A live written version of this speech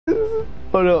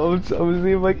Hold on, I'm gonna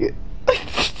see if I can.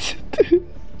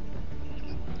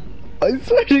 I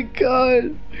swear to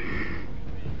God.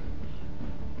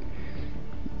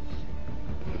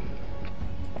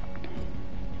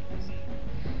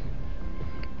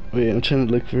 Wait, I'm trying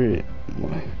to look for it.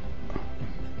 Why?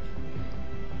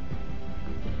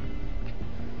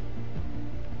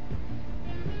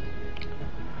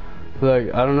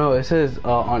 Like, I don't know, it says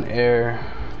on air,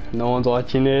 no one's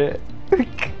watching it.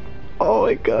 Oh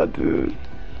my God, dude.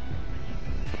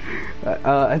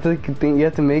 I think you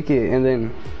have to make it, and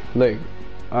then, like,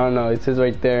 I don't know, it says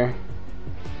right there,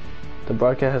 the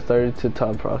broadcast has started to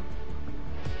top rock.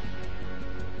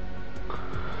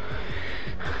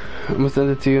 I'm gonna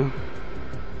send it to you.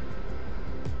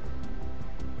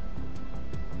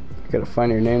 You gotta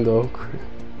find your name though.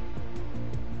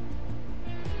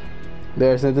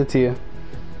 There, I sent it to you.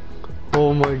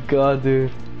 Oh my God,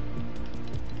 dude.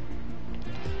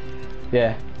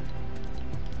 Yeah.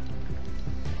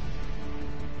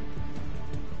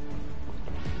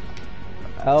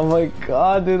 Oh my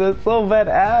God, dude, that's so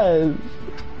badass.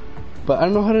 But I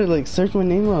don't know how to like search my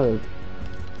name up.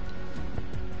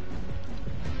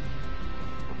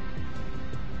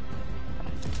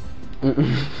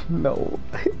 No.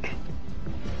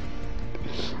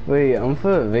 Wait, I'm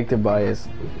for Victor Bias.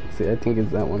 See, I think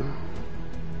it's that one.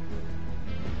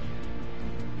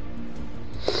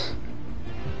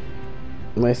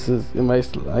 Am I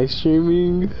live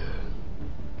streaming?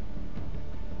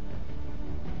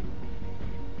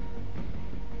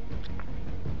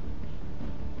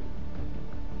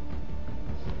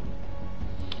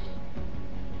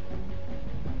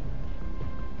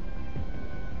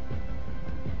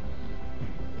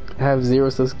 I have 0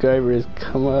 subscribers.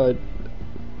 Come on.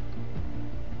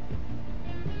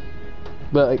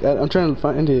 But like, I'm trying to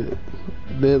find it.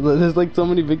 There's like so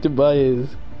many Victor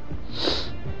Bias.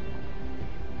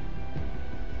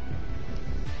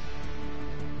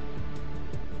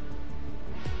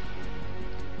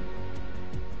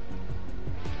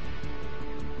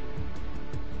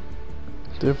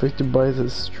 There Victor Bias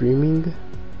is streaming.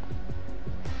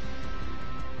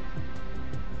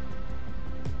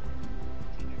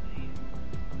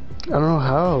 I don't know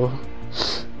how.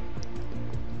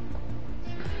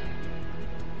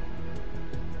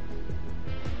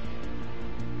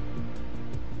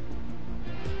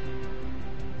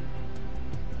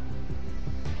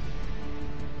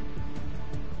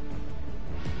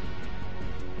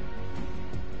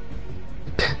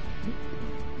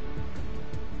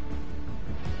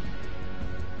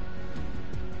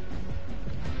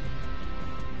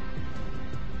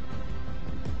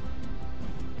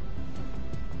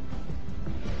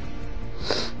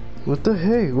 What the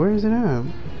heck? Where is it at?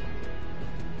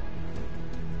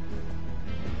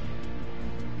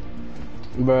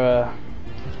 Bruh.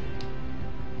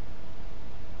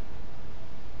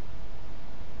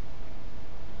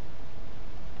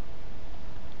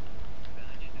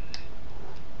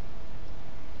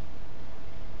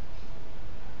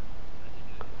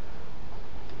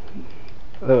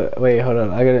 Wait, hold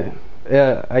on. I gotta.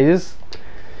 Yeah, I just.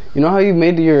 You know how you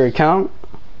made your account?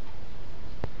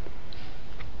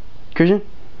 Christian?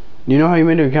 You know how you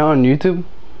made your account on YouTube?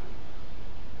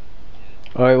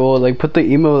 Alright, well, like, put the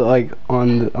email, like,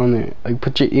 on there. Like,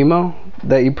 put your email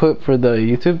that you put for the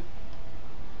YouTube.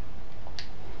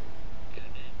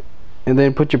 And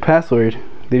then put your password.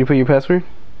 Did you put your password?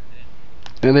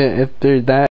 And then if there's that.